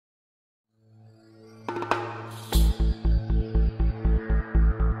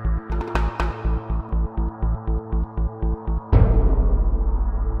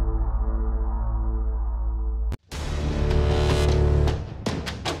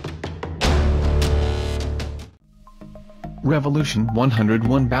Revolution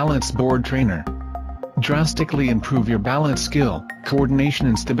 101 Balance Board Trainer. Drastically improve your balance skill, coordination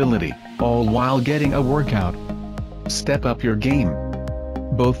and stability, all while getting a workout. Step up your game.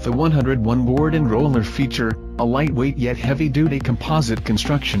 Both the 101 board and roller feature a lightweight yet heavy-duty composite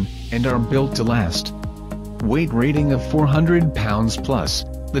construction, and are built to last. Weight rating of 400 pounds plus,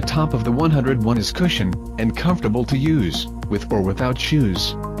 the top of the 101 is cushioned and comfortable to use, with or without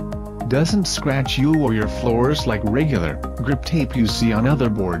shoes. Doesn't scratch you or your floors like regular grip tape you see on other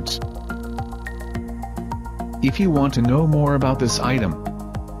boards. If you want to know more about this item,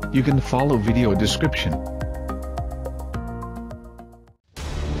 you can follow video description.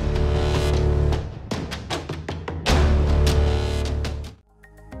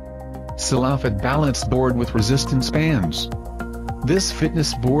 Silafit Balance Board with Resistance Bands. This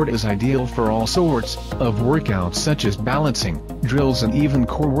fitness board is ideal for all sorts of workouts such as balancing, drills and even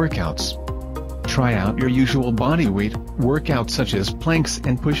core workouts. Try out your usual bodyweight workouts such as planks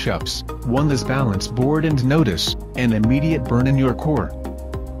and push-ups on this balance board and notice an immediate burn in your core.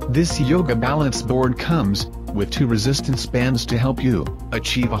 This yoga balance board comes with 2 resistance bands to help you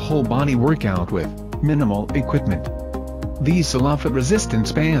achieve a whole body workout with minimal equipment. These Silafit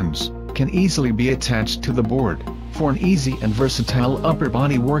resistance bands can easily be attached to the board for an easy and versatile upper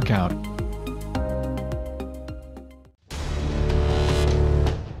body workout.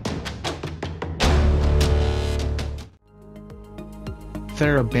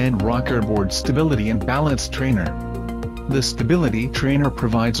 TheraBand Rocker Board Stability and Balance Trainer. The Stability Trainer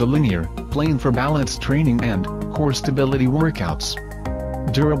provides a linear plane for balance training and core stability workouts.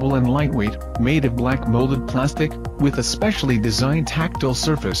 Durable and lightweight, made of black molded plastic, with a specially designed tactile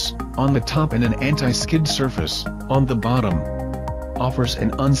surface on the top and an anti-skid surface on the bottom. Offers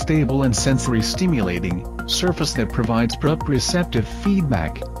an unstable and sensory stimulating surface that provides proprioceptive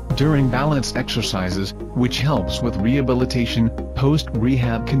feedback during balance exercises, which helps with rehabilitation,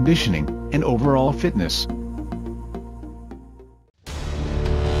 post-rehab conditioning, and overall fitness.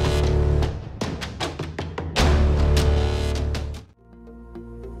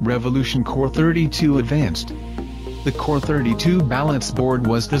 Revolution Core 32 Advanced. The Core 32 balance board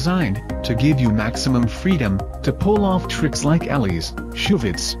was designed to give you maximum freedom to pull off tricks like alleys,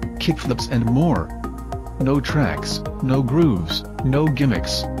 shuvits, kickflips and more. No tracks, no grooves, no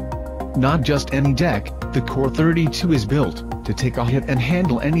gimmicks. Not just any deck, the Core 32 is built to take a hit and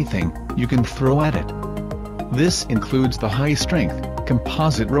handle anything you can throw at it. This includes the high-strength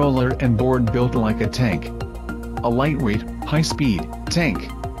composite roller and board built like a tank. A lightweight, high-speed tank.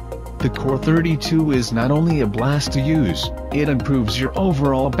 The Core 32 is not only a blast to use, it improves your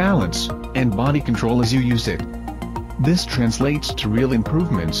overall balance and body control as you use it. This translates to real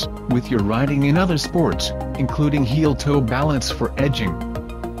improvements with your riding in other sports, including heel-toe balance for edging.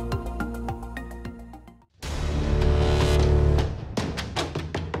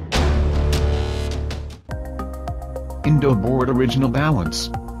 Indo Board Original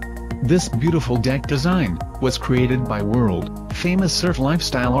Balance. This beautiful deck design was created by world-famous surf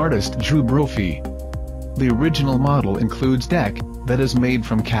lifestyle artist Drew Brophy. The original model includes deck that is made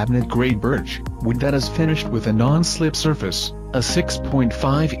from cabinet-grade birch wood that is finished with a non-slip surface, a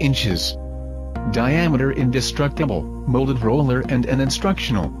 6.5 inches diameter indestructible molded roller and an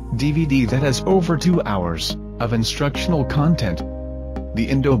instructional DVD that has over 2 hours of instructional content. The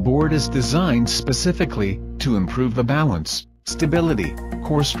Indo board is designed specifically to improve the balance, stability,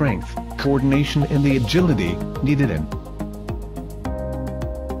 core strength, coordination and the agility needed in.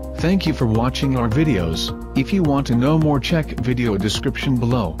 Thank you for watching our videos. If you want to know more, check video description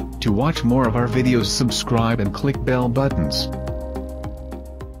below. To watch more of our videos, subscribe and click bell buttons.